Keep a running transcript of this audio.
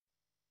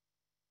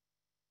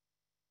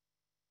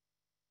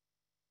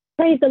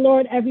Praise the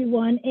Lord,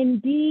 everyone.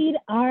 Indeed,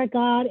 our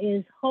God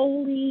is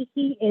holy.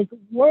 He is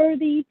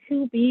worthy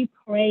to be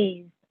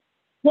praised.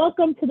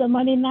 Welcome to the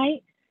Monday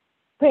night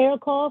prayer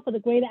call for the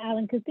Greater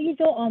Allen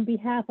Cathedral on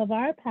behalf of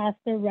our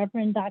pastor,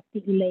 Reverend Dr.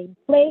 Elaine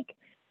Flake,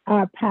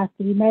 our pastor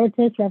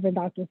emeritus, Reverend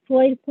Dr.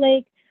 Floyd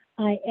Flake.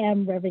 I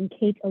am Reverend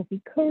Kate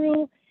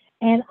Ofikuru,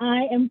 and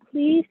I am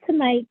pleased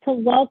tonight to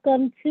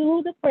welcome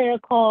to the prayer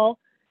call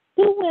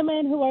two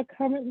women who are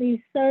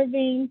currently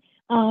serving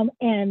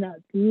and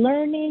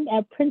learning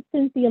at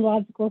Princeton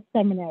Theological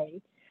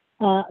Seminary.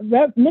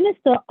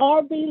 Minister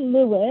Aubrey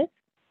Lewis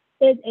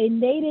is a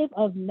native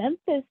of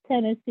Memphis,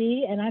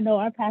 Tennessee, and I know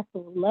our pastor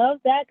will love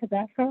that because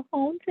that's her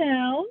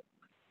hometown.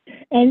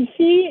 And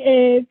she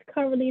is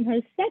currently in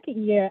her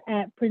second year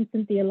at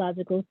Princeton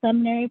Theological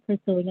Seminary,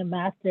 pursuing a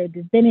Master of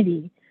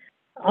Divinity.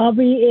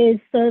 Aubrey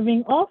is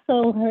serving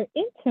also her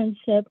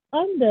internship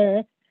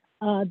under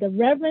the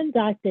Reverend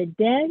Dr.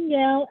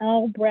 Danielle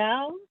L.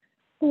 Brown,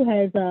 who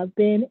has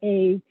been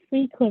a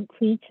frequent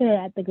preacher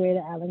at the Greater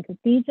Allen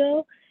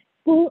Cathedral,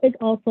 who is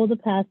also the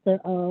pastor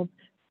of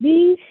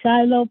the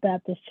Shiloh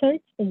Baptist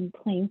Church in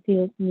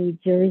Plainfield, New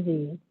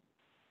Jersey.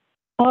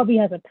 Aubrey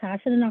has a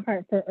passion and a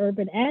heart for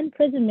urban and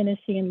prison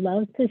ministry and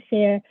loves to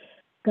share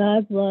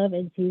God's love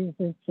and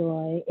Jesus'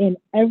 joy in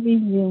every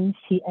room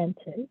she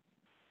enters.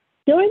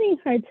 Joining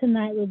her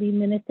tonight will be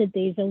Minister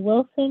Deja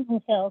Wilson,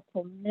 who hails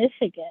from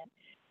Michigan.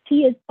 She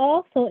is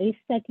also a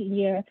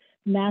second-year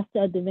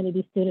Master of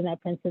Divinity student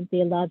at Princeton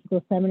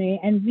Theological Seminary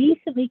and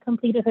recently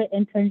completed her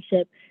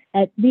internship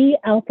at the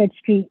Alfred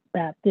Street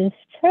Baptist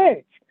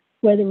Church,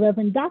 where the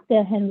Reverend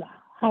Dr.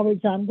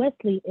 Howard John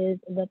Wesley is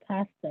the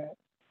pastor.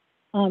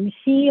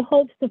 She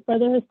hopes to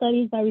further her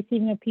studies by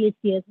receiving a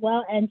PhD as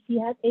well, and she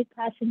has a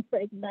passion for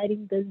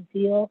igniting the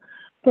zeal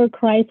for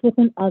Christ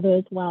within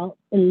others while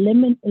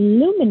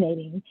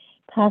illuminating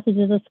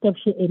passages of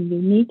Scripture in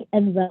unique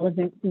and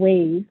relevant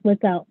ways.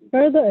 Without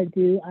further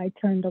ado, I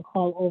turn the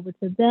call over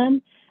to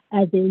them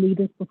as they lead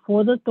us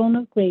before the throne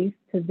of grace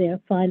to there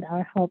find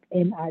our help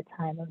in our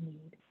time of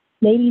need.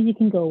 Ladies, you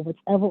can go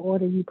whichever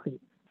order you please.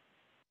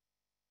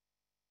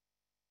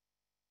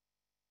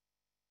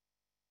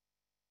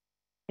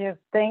 Yes,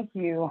 thank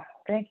you.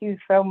 Thank you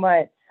so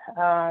much.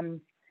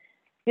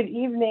 Good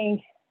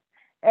evening,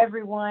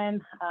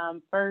 everyone.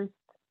 First,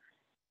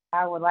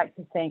 I would like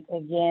to thank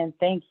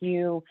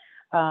you,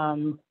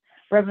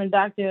 Reverend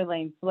Dr.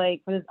 Elaine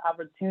Flake, for this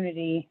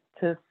opportunity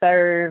to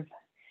serve.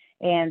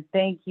 And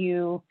thank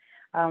you,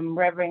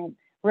 Reverend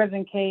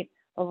Kate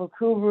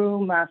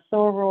Ofikuru, my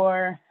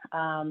soror,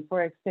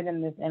 for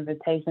extending this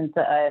invitation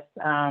to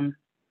us.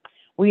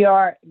 We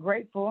are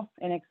grateful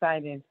and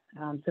excited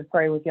to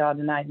pray with y'all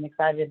tonight and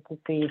excited to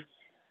see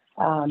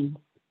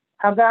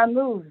how God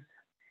moves.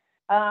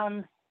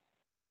 I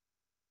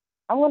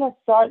want to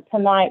start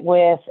tonight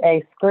with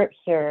a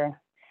scripture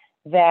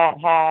that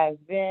has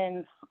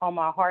been on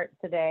my heart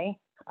today,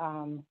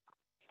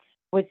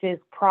 which is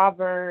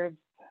Proverbs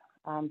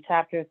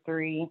chapter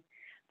 3,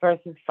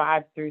 verses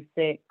 5 through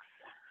 6.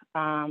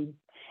 And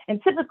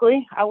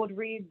typically, I would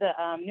read the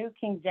New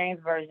King James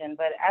Version,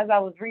 but as I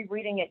was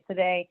rereading it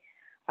today,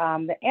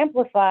 the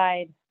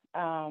Amplified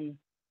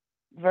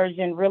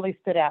version really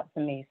stood out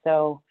to me.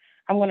 So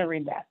I'm going to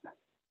read that.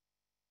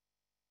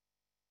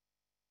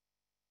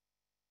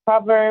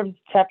 Proverbs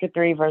chapter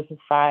 3, verses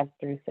 5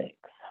 through 6.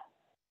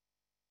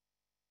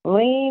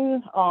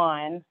 Lean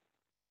on,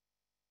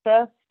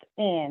 trust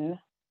in,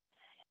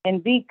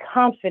 and be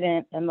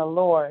confident in the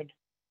Lord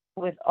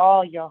with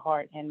all your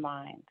heart and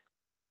mind.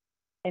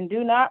 And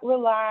do not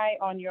rely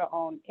on your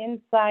own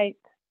insight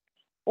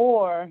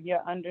or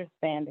your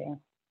understanding.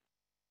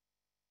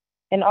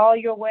 In all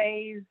your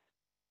ways,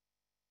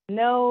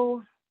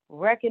 know,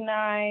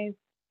 recognize,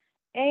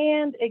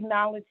 and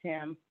acknowledge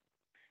him,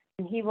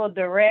 and he will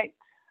direct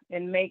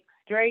and make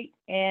straight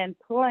and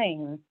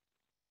plain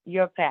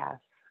your path.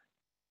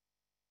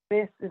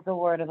 This is the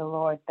word of the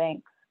Lord.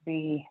 Thanks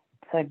be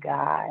to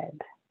God.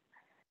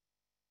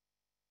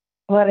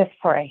 Let us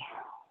pray.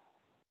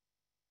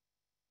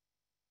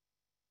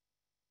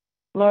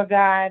 Lord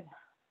God,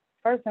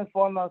 first and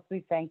foremost,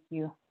 we thank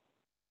you.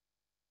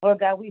 Lord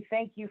God, we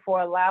thank you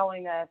for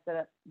allowing us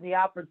the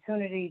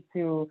opportunity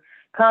to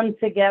come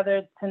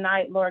together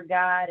tonight, Lord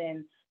God,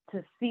 and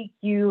to seek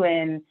you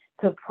and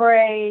to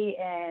pray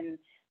and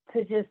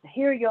to just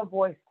hear your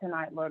voice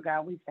tonight, Lord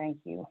God. We thank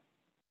you.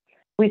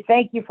 We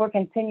thank you for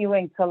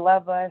continuing to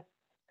love us.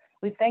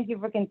 We thank you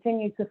for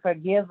continuing to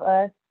forgive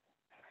us.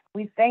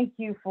 We thank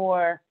you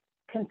for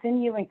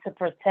continuing to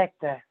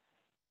protect us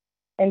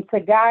and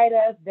to guide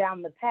us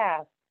down the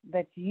path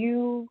that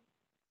you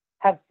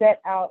have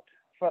set out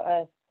for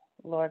us,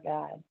 Lord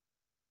God.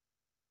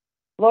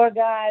 Lord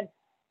God,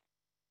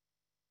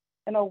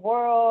 in a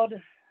world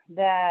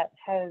that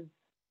has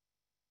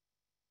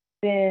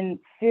been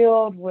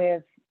filled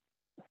with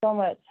so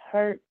much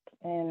hurt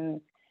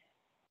and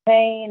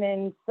pain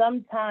and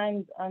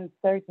sometimes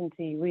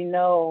uncertainty, we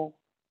know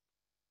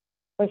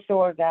for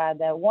sure, God,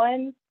 that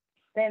one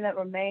thing that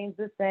remains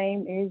the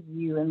same is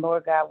you. And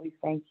Lord God, we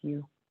thank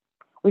you.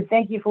 We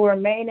thank you for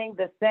remaining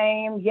the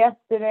same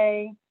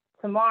yesterday,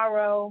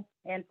 tomorrow,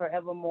 and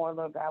forevermore,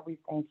 Lord God. We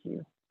thank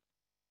you.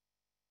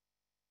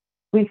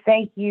 We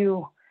thank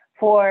you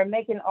for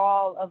making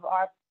all of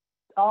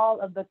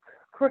the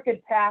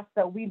crooked paths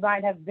that we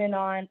might have been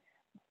on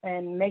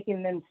and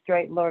making them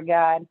straight, Lord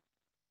God.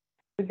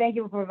 We thank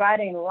you for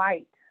providing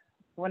light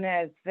when it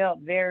has felt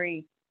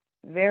very,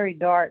 very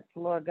dark,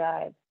 Lord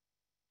God.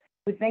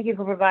 We thank you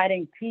for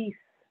providing peace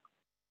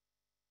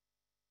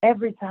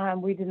every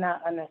time we did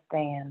not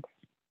understand.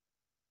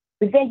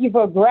 We thank you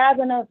for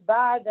grabbing us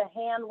by the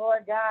hand,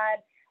 Lord God,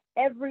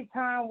 every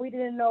time we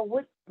didn't know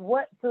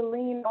what to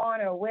lean on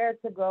or where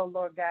to go,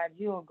 Lord God.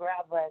 You will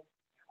grab us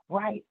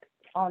right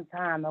on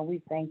time, and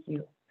we thank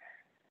you.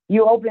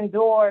 You open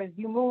doors,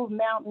 you move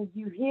mountains,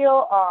 you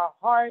heal our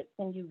hearts,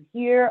 and you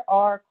hear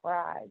our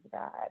cries,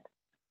 God.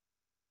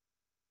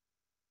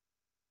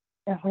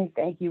 And we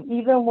thank you.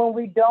 Even when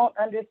we don't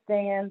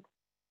understand,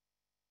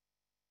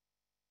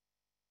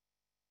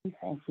 we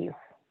thank you.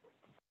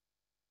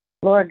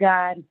 Lord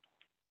God,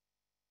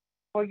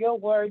 for your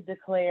word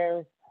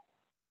declares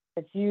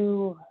that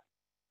you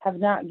have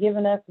not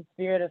given us a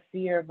spirit of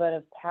fear, but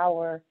of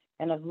power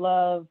and of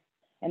love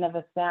and of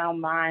a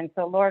sound mind.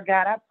 So, Lord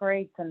God, I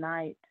pray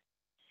tonight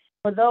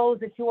for those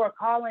that you are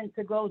calling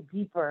to go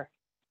deeper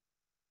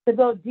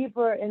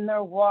in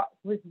their walk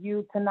with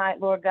you tonight,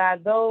 Lord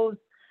God. Those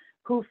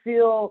who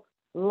feel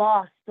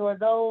lost, or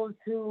those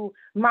who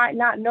might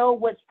not know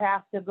which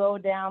path to go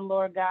down,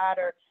 Lord God,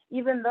 or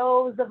even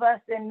those of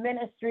us in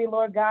ministry,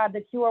 Lord God,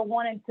 that you are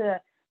wanting to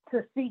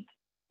seek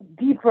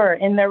deeper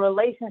in their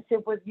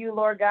relationship with you,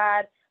 Lord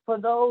God. For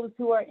those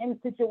who are in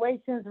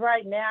situations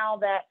right now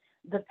that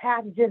the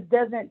path just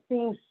doesn't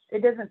seem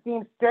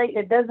straight,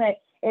 it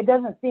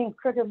doesn't seem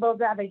crooked, Lord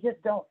God, they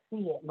just don't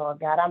see it, Lord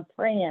God. I'm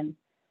praying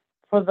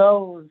for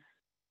those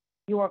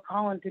you are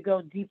calling to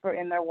go deeper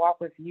in their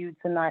walk with you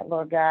tonight,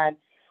 Lord God.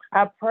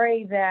 I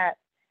pray that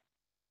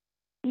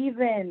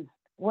even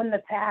when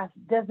the path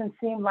doesn't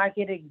seem like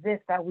it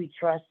exists, that we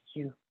trust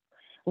you.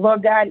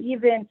 Lord God,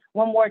 even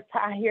when we're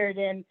tired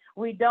and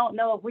we don't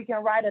know if we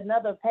can write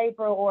another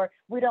paper, or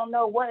we don't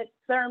know what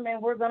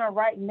sermon we're going to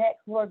write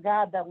next, Lord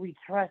God, that we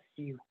trust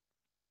you.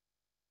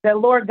 That,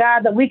 Lord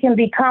God, that we can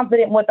be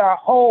confident with our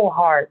whole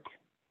heart,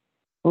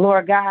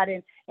 Lord God,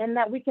 and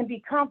that we can be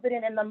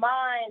confident in the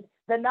mind,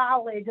 the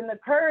knowledge, and the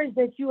courage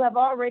that you have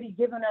already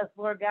given us,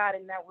 Lord God,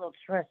 and that we'll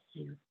trust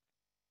you.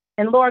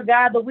 And Lord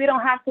God, that we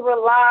don't have to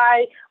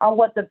rely on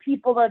what the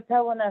people are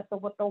telling us, or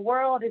what the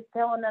world is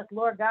telling us,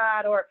 Lord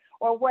God, or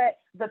what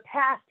the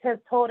past has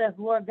told us,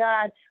 Lord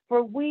God,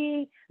 for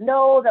we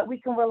know that we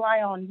can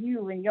rely on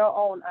you and your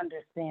own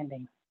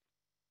understanding.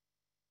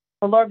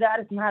 But Lord God,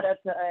 it's not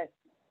up to us.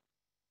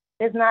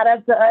 It's not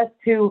up to us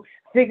to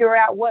figure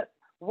out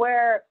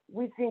where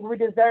we think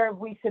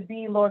we should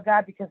be, Lord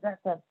God, because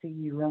that's up to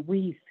you. And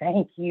we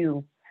thank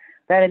you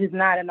that it is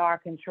not in our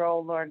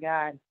control, Lord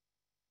God.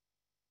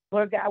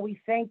 Lord God, we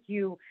thank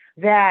you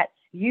that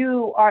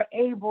you are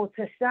able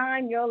to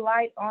shine your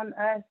light on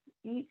us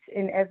each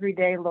and every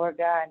day, Lord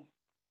God.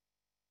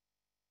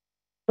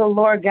 So,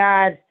 Lord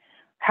God,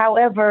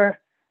 however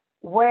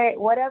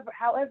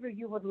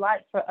you would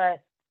like for us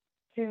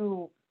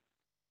to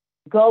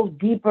go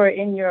deeper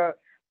in your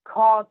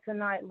call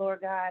tonight,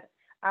 Lord God,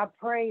 I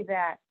pray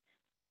that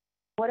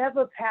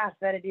whatever path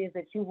that it is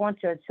that you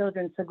want your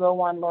children to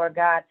go on, Lord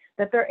God,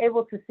 that they're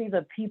able to see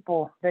the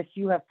people that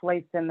you have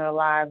placed in their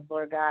lives,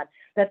 Lord God,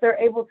 that they're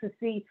able to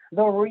see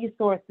the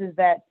resources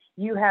that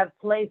you have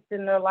placed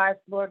in their lives,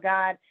 Lord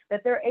God,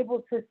 that they're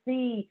able to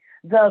see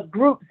the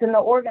groups and the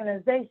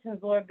organizations,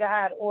 Lord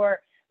God,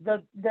 or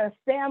the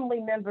family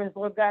members,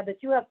 Lord God,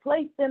 that you have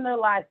placed in their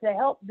lives to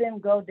help them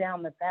go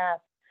down the path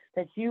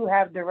that you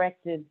have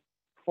directed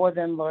for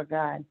them, Lord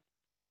God.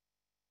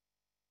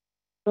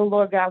 So,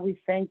 Lord God,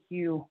 we thank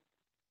you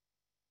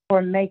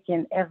for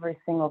making every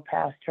single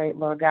path straight,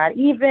 Lord God.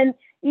 Even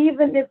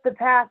if the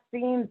path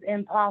seems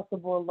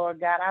impossible, Lord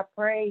God, I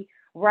pray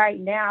right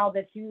now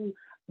that you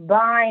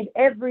bind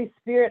every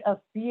spirit of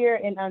fear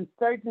and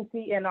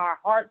uncertainty in our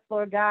hearts,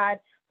 Lord God,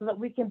 so that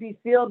we can be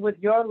filled with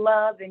your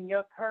love and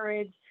your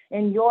courage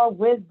and your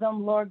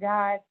wisdom, Lord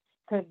God,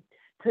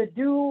 to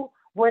do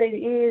what it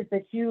is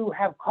that you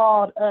have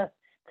called us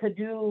to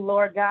do,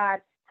 Lord God,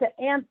 to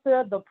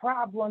answer the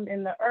problem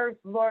in the earth,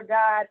 Lord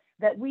God,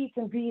 that we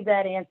can be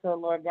that answer,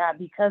 Lord God,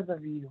 because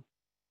of you.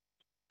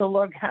 So,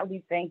 Lord God,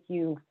 we thank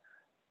you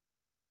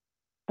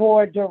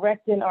for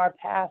directing our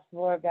path,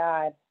 Lord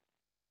God.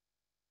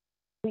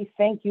 We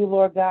thank you,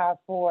 Lord God,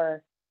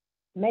 for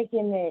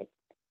making it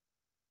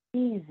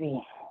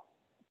easy,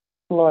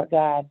 Lord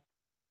God.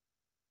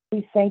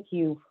 We thank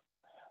you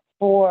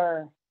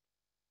for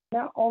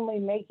not only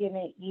making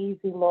it easy,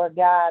 Lord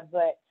God,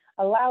 but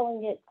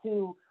allowing it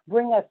to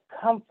bring us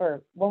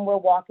comfort when we're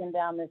walking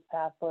down this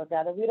path, Lord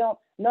God, that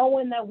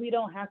knowing that we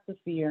don't have to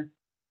fear.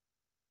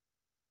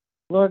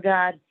 Lord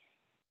God,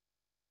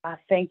 I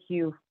thank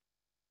you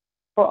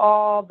for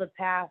all the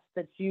paths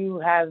that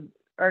you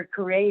are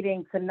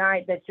creating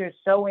tonight, that you're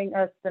showing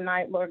us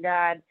tonight, Lord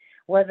God,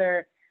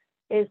 whether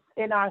is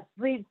in our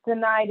sleeps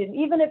tonight, and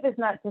even if it's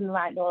not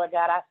tonight, Lord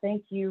God, I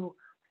thank you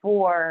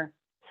for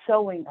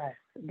showing us,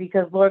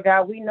 because, Lord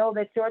God, we know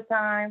that your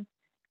time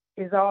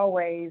is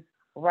always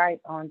right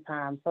on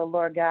time. So,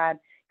 Lord God,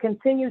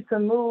 continue to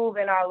move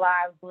in our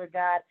lives, Lord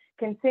God.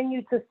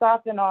 Continue to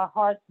soften our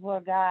hearts,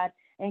 Lord God,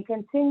 and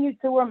continue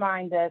to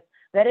remind us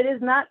that it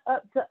is not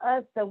up to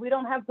us, that we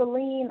don't have to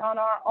lean on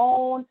our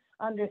own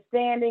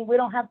understanding. We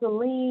don't have to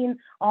lean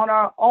on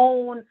our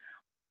own.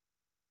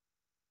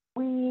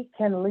 We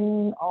can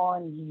lean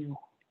on you.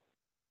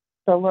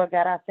 So, Lord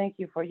God, I thank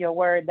you for your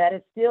word that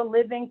is still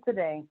living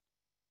today.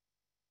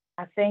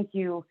 I thank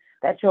you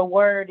that your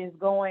word is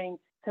going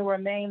to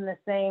remain the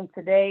same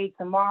today,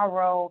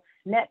 tomorrow,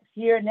 next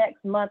year,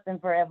 next month, and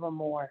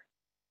forevermore.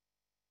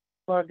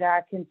 Lord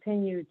God,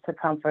 continue to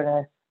comfort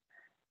us.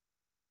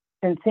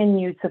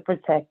 Continue to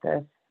protect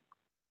us.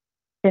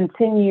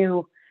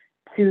 Continue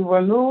to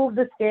remove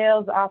the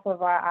scales off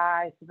of our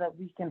eyes so that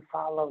we can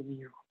follow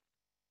you.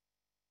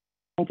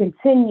 And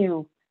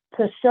continue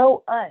to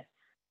show us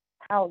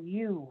how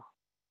you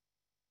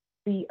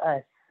see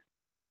us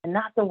and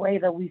not the way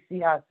that we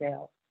see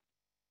ourselves.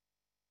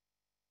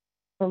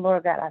 So,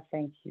 Lord God, I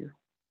thank you.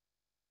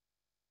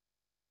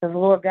 Because,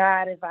 Lord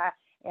God, if I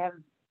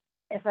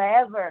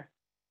ever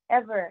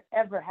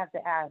have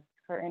to ask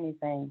for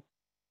anything,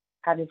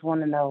 I just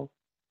want to know.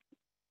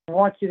 I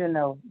want you to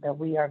know that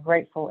we are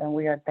grateful and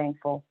we are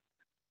thankful.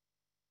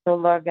 So,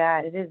 Lord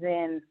God, it is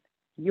in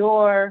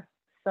your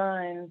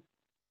Son,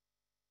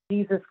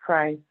 Jesus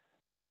Christ,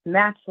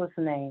 matchless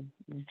name,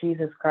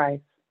 Jesus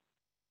Christ,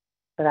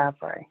 that I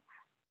pray.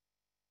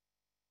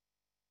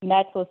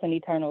 Matchless and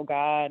eternal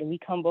God, we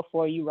come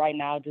before you right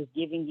now just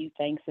giving you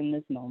thanks in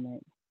this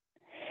moment.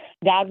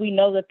 God, we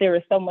know that there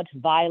is so much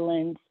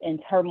violence and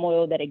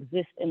turmoil that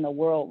exists in the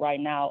world right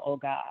now, oh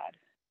God.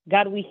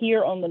 God, we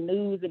hear on the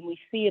news and we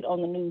see it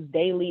on the news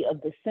daily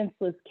of the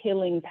senseless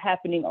killings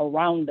happening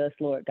around us,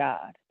 Lord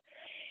God.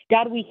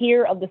 God, we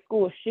hear of the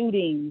school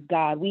shootings,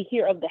 God. We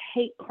hear of the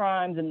hate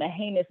crimes and the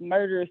heinous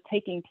murders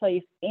taking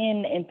place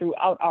in and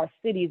throughout our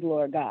cities,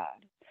 Lord God.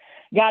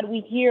 God,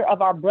 we hear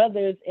of our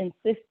brothers and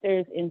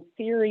sisters in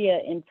Syria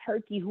and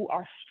Turkey who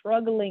are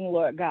struggling,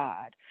 Lord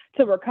God,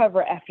 to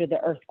recover after the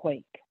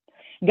earthquake.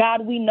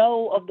 God, we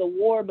know of the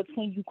war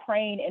between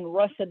Ukraine and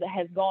Russia that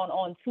has gone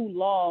on too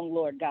long,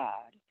 Lord God.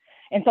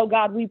 And so,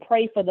 God, we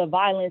pray for the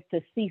violence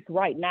to cease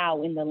right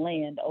now in the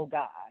land, oh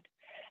God.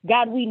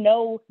 God, we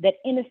know that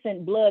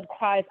innocent blood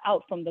cries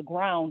out from the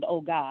ground,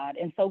 oh God.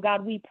 And so,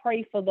 God, we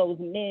pray for those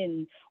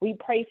men. We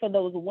pray for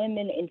those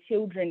women and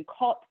children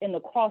caught in the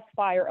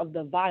crossfire of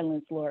the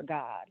violence, Lord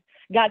God.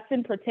 God,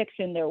 send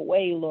protection their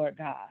way, Lord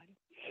God.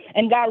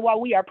 And God,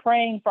 while we are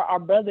praying for our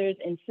brothers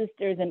and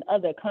sisters in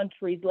other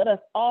countries, let us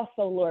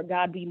also, Lord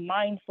God, be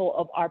mindful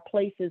of our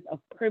places of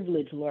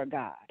privilege, Lord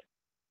God.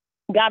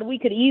 God, we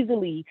could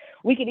easily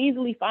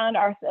find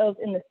ourselves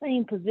in the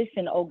same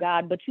position, oh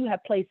God, but you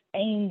have placed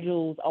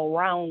angels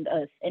around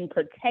us and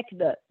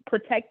protected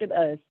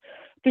us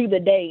through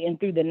the day and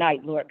through the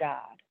night, Lord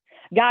God.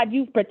 God,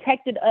 you've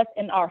protected us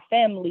and our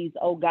families,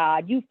 oh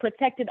God. You've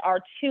protected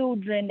our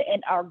children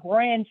and our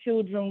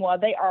grandchildren while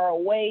they are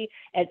away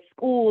at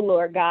school,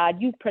 Lord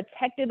God. You've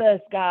protected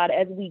us, God,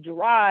 as we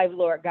drive,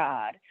 Lord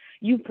God.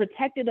 You've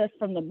protected us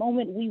from the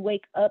moment we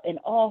wake up and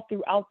all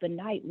throughout the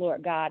night,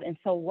 Lord God. And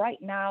so right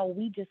now,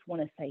 we just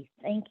want to say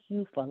thank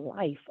you for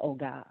life, oh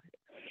God.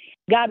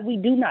 God, we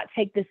do not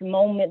take this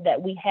moment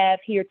that we have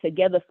here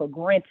together for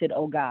granted,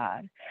 oh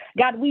God.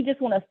 God, we just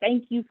want to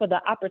thank you for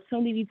the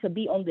opportunity to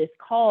be on this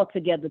call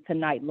together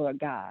tonight, Lord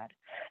God.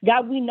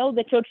 God, we know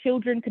that your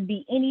children could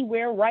be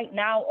anywhere right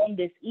now on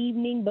this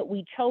evening, but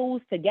we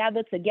chose to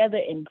gather together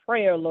in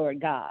prayer, Lord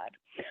God.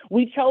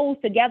 We chose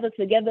to gather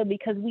together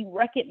because we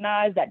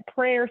recognize that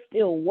prayer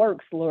still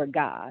works, Lord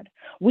God.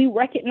 We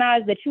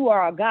recognize that you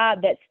are a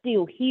God that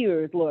still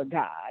hears, Lord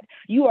God.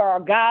 You are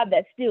a God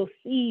that still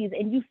sees,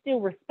 and you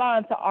still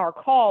respond to our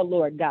call,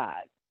 Lord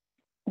God.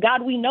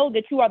 God, we know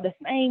that you are the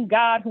same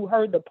God who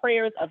heard the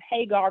prayers of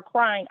Hagar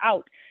crying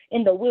out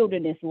in the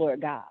wilderness,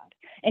 Lord God.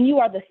 And you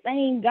are the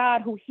same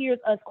God who hears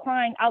us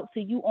crying out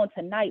to you on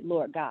tonight,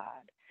 Lord God.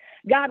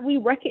 God, we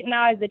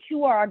recognize that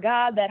you are a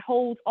God that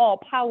holds all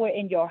power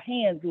in your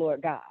hands,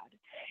 Lord God.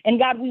 And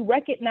God, we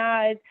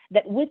recognize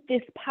that with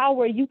this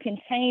power, you can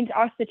change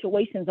our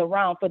situations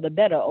around for the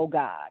better, oh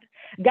God.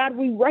 God,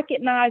 we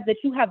recognize that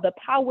you have the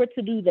power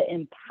to do the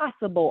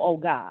impossible, oh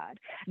God.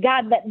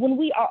 God, that when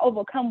we are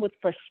overcome with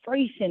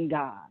frustration,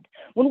 God,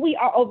 when we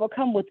are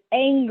overcome with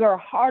anger,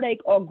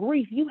 heartache, or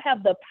grief, you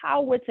have the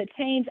power to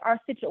change our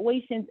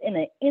situations in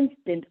an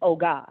instant, oh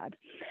God.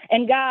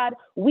 And God,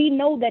 we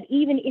know that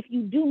even if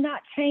you do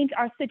not change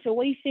our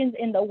situations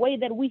in the way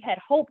that we had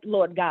hoped,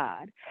 Lord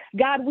God,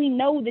 God, we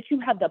know that you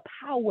have the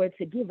power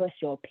to give us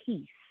your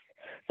peace.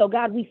 So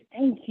God, we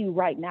thank you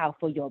right now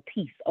for your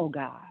peace, oh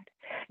God.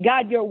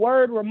 God, your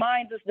word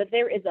reminds us that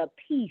there is a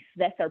peace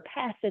that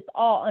surpasses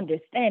all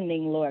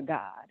understanding, Lord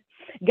God.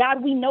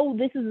 God, we know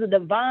this is a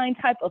divine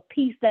type of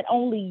peace that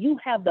only you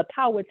have the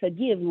power to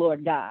give,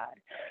 Lord God.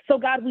 So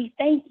God, we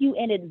thank you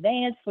in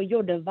advance for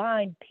your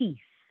divine peace.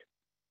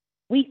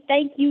 We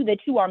thank you that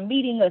you are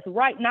meeting us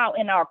right now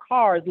in our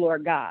cars,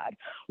 Lord God,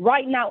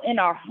 right now in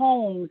our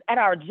homes, at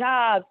our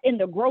jobs, in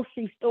the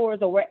grocery stores,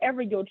 or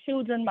wherever your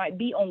children might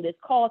be on this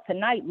call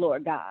tonight,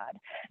 Lord God.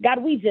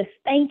 God, we just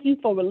thank you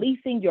for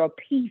releasing your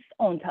peace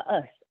onto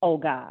us, oh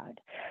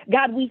God.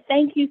 God, we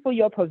thank you for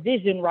your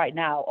provision right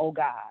now, oh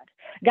God.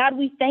 God,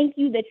 we thank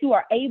you that you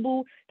are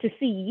able to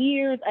see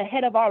years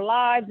ahead of our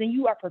lives and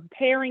you are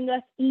preparing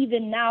us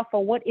even now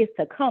for what is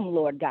to come,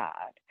 Lord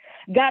God.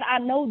 God, I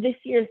know this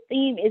year's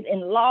theme is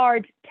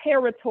enlarged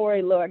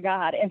territory, Lord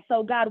God. And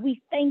so, God, we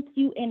thank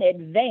you in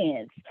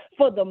advance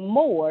for the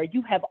more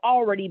you have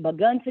already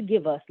begun to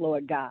give us,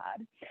 Lord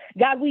God.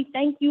 God, we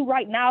thank you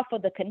right now for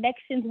the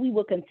connections we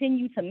will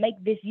continue to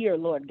make this year,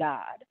 Lord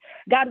God.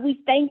 God, we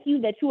thank you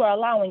that you are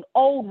allowing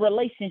old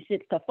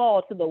relationships to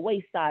fall to the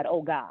wayside,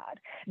 oh God.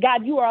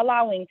 God, you are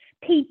allowing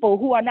people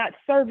who are not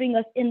serving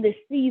us in this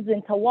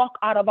season to walk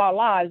out of our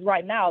lives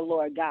right now,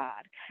 Lord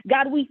God.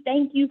 God, we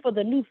thank you for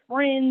the new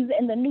friends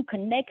and the new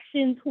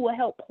connections who will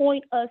help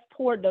point us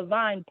toward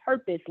divine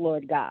purpose,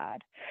 Lord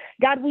God.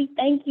 God, we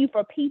thank you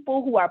for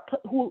people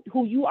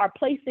who you are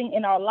placing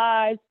in our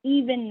lives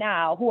even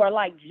now, who are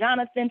like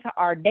Jonathan to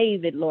our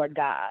David, Lord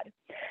God.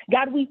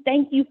 God, we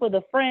thank you for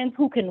the friends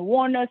who can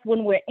warn us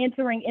when we're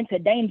entering into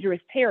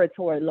dangerous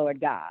territory,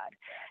 Lord God.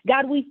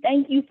 God, we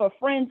thank you for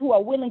friends who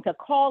are willing to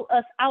call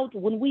us out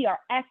when we are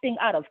acting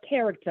out of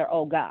character,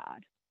 oh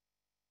God.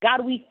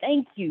 God, we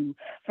thank you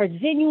for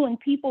genuine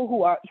people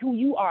who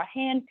you are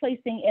hand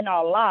placing in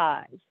our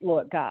lives,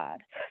 Lord God,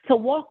 to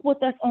walk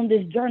with us on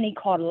this journey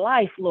called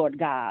life, Lord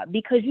God,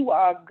 because you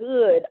are a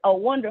good, a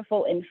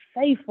wonderful, and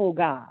faithful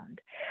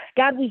God.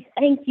 God, we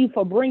thank you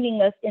for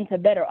bringing us into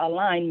better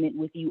alignment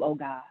with you, oh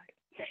God.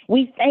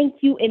 We thank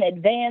you in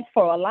advance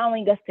for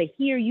allowing us to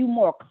hear you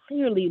more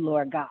clearly,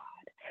 Lord God.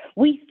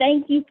 We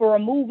thank you for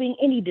removing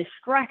any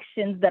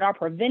distractions that are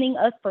preventing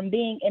us from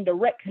being in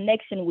direct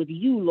connection with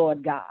you,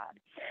 Lord God.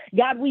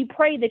 God, we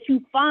pray that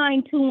you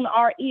fine-tune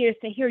our ears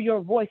to hear your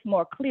voice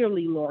more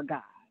clearly, Lord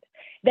God.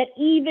 That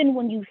even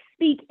when you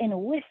speak in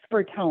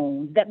whisper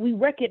tones, that we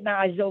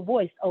recognize your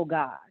voice, oh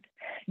God.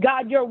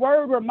 God, your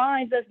word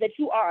reminds us that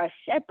you are a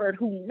shepherd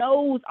who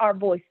knows our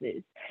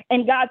voices.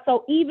 And God,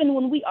 so even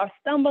when we are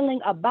stumbling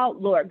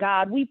about, Lord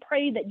God, we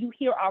pray that you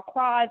hear our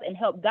cries and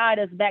help guide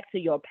us back to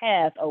your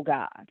path, oh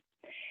God.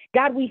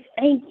 God, we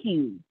thank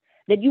you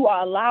that you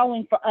are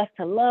allowing for us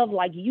to love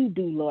like you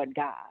do, Lord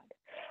God.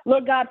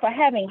 Lord God, for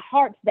having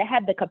hearts that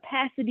have the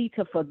capacity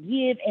to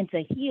forgive and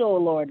to heal,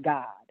 Lord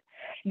God.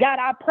 God,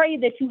 I pray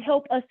that you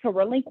help us to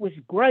relinquish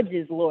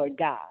grudges, Lord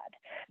God,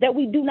 that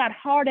we do not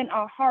harden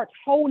our hearts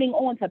holding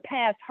on to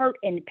past hurt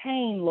and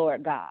pain,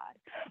 Lord God.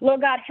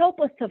 Lord God, help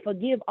us to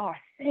forgive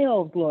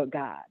ourselves, Lord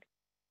God.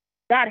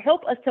 God,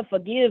 help us to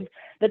forgive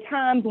the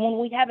times when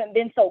we haven't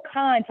been so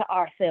kind to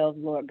ourselves,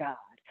 Lord God.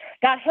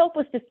 God, help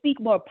us to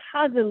speak more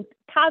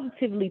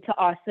positively to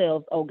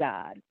ourselves, oh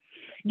God.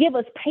 Give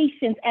us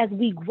patience as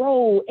we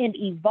grow and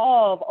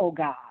evolve, oh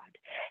God.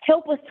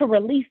 Help us to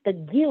release the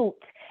guilt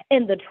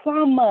and the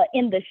trauma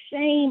and the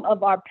shame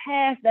of our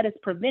past that is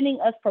preventing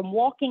us from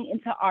walking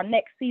into our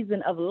next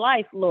season of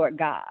life, Lord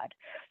God.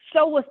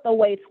 Show us the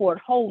way toward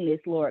wholeness,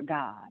 Lord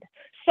God.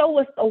 Show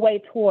us the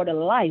way toward a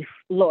life,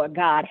 Lord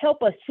God.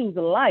 Help us choose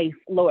life,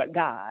 Lord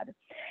God.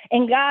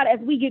 And God, as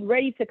we get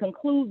ready to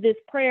conclude this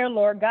prayer,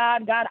 Lord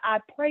God, I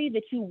pray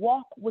that you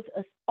walk with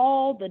us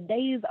all the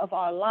days of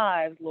our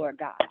lives, Lord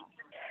God.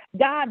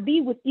 God,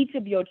 be with each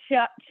of your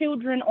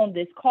children on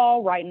this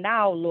call right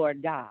now,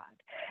 Lord God.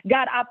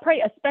 God, I pray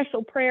a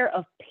special prayer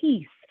of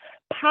peace,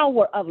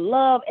 power of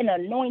love, and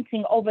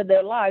anointing over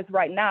their lives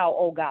right now,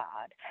 oh God.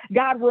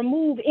 God,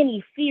 remove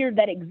any fear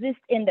that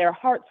exists in their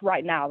hearts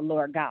right now,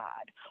 Lord God.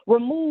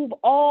 Remove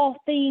all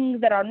things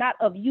that are not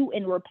of you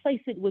and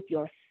replace it with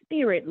your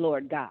spirit,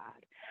 Lord God.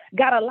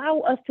 God,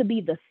 allow us to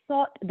be the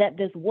salt that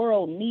this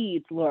world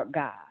needs, Lord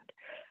God.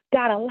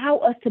 God, allow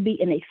us to be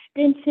an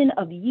extension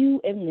of you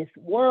in this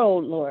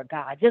world, Lord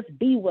God. Just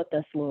be with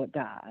us, Lord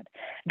God.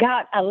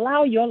 God,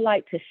 allow your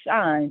light to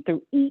shine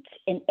through each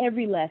and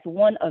every last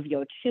one of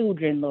your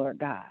children, Lord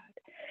God.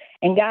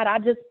 And God, I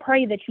just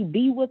pray that you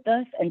be with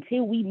us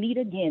until we meet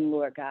again,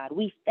 Lord God.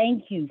 We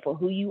thank you for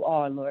who you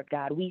are, Lord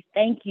God. We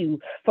thank you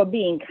for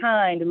being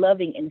kind,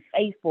 loving, and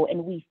faithful.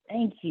 And we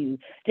thank you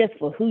just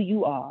for who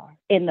you are.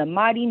 In the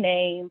mighty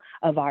name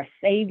of our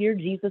Savior,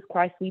 Jesus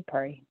Christ, we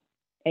pray.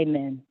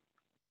 Amen.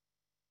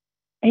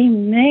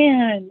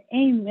 Amen,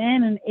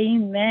 amen, and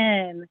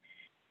amen.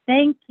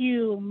 Thank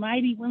you,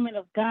 mighty women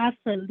of God,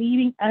 for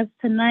leading us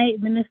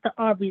tonight. Minister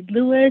Aubrey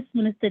Lewis,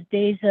 Minister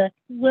Deja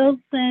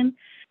Wilson.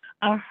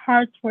 Our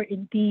hearts were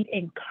indeed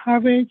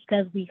encouraged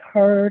as we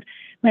heard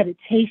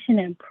meditation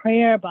and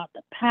prayer about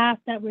the path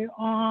that we're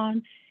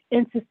on,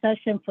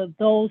 intercession for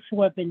those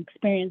who have been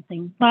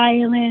experiencing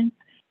violence,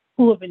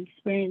 who have been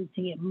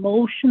experiencing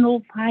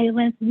emotional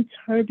violence and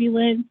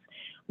turbulence.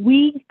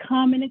 We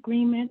come in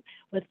agreement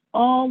with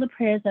all the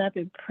prayers that have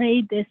been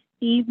prayed this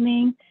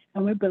evening,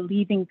 and we're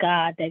believing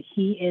God that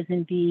he is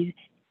indeed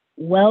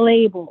well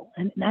able,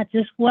 and not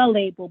just well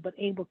able, but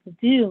able to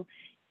do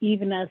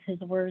even as his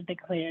word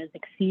declares,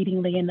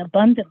 exceedingly and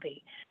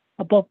abundantly,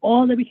 above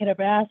all that we could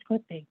ever ask or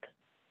think,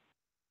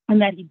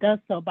 and that he does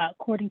so by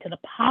according to the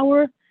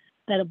power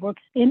that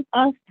works in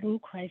us through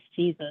Christ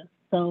Jesus.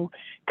 So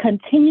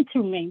continue to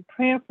remain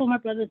prayerful, my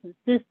brothers and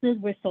sisters.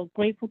 We're so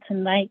grateful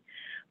tonight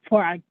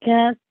for our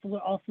guests. We're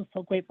also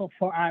so grateful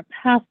for our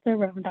pastor,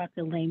 Reverend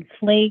Dr. Lane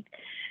Flake.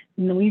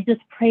 And we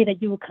just pray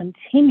that you will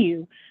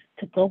continue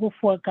to go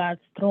before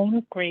God's throne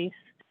of grace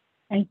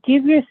and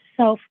give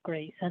yourself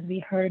grace, as we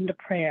heard in the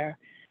prayer,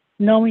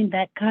 knowing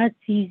that God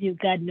sees you,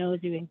 God knows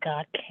you, and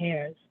God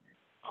cares.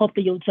 Hope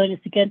that you'll join us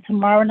again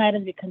tomorrow night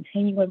as we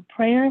continue in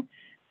prayer.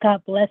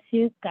 God bless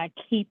you. God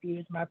keep you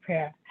is my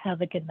prayer.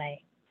 Have a good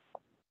night.